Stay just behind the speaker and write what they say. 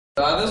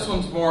This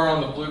one's more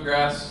on the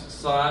bluegrass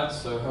side,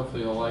 so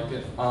hopefully you'll like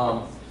it.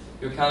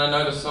 You'll kind of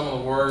notice some of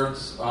the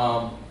words.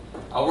 I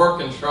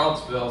work in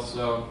Charlottesville,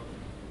 so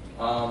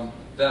working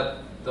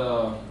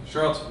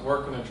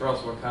in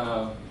Charlottesville kind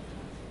of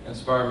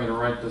inspired me to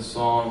write this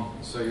song.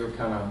 So you'll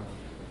kind of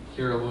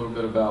hear a little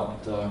bit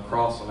about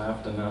crossing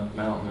Afton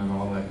Mountain and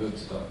all that good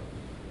stuff.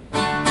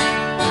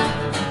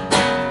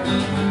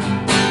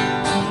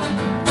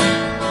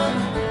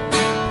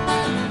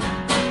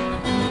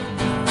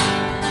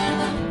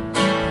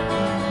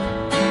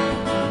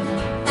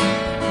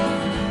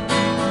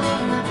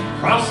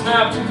 Crossing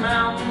Afton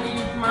Mountain,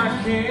 leave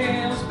my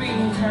kids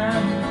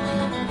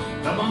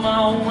behind. Up on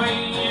my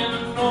way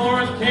into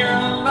North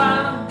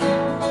Carolina.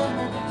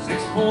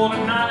 640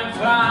 to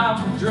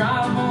 95,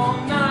 drive all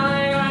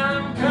night.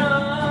 I'm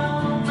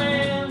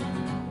coming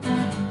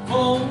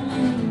for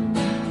you.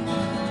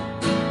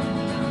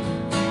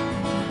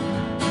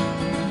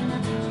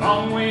 It's a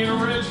long way to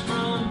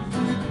Richmond,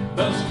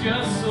 but it's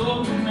just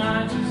so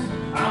nice.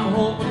 I'm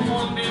hoping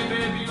one day,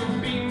 baby, you'll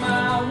be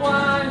my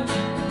wife.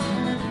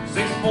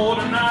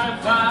 640 to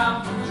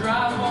 95,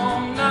 drive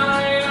all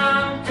night.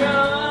 I'm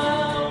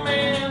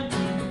coming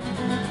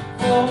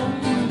for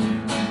you.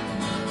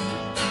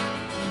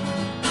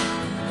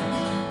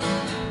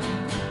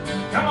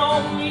 Come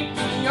on, meet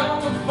me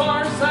on the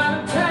far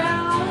side of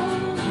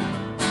town.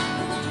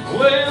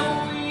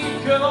 Well, we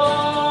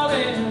call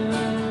it.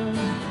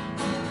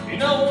 You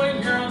know,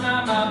 wait here all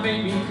night, my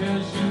baby,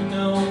 'cause you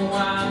know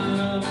I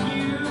love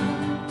you.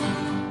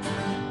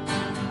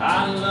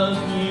 I love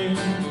you.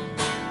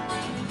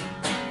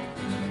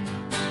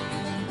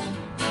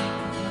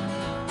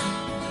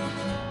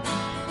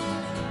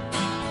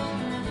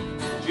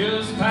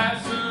 Just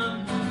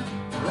passing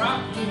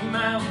Rocky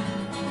Mountain.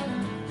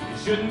 It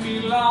shouldn't be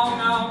long,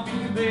 I'll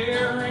be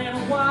there in a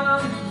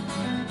while.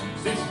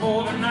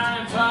 640 to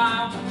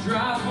 95,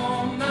 drive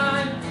all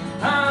night.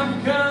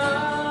 I'm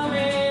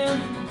coming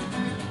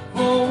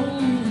for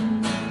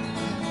you.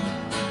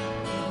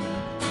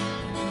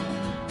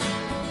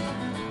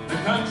 The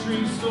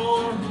country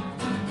store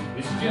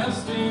is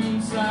just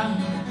inside.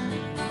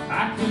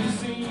 I can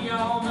see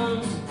all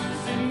those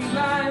city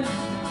lights.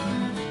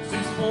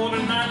 640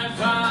 to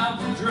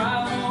 95,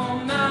 drive all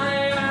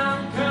night.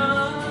 I'm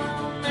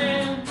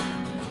coming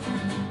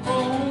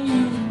for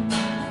you.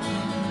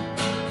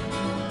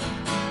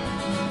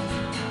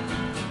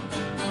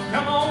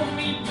 Come on,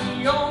 meet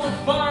me on the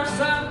far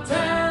side of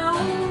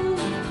town.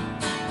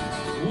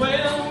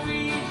 Well,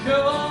 we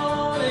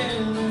call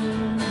it.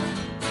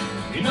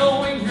 You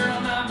know, wait here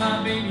all night,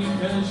 my baby,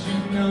 'cause you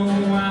know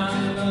I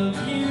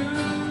love you.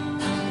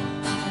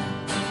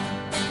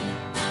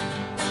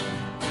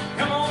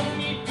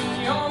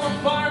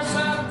 Far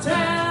side of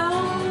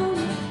town,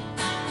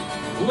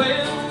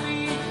 well,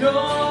 we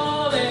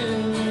call it.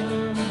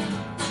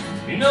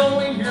 You know,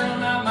 wait here all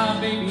night, my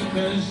baby,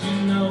 'cause you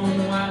know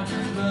I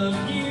love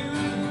you.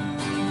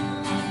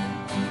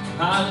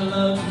 I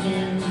love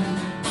you.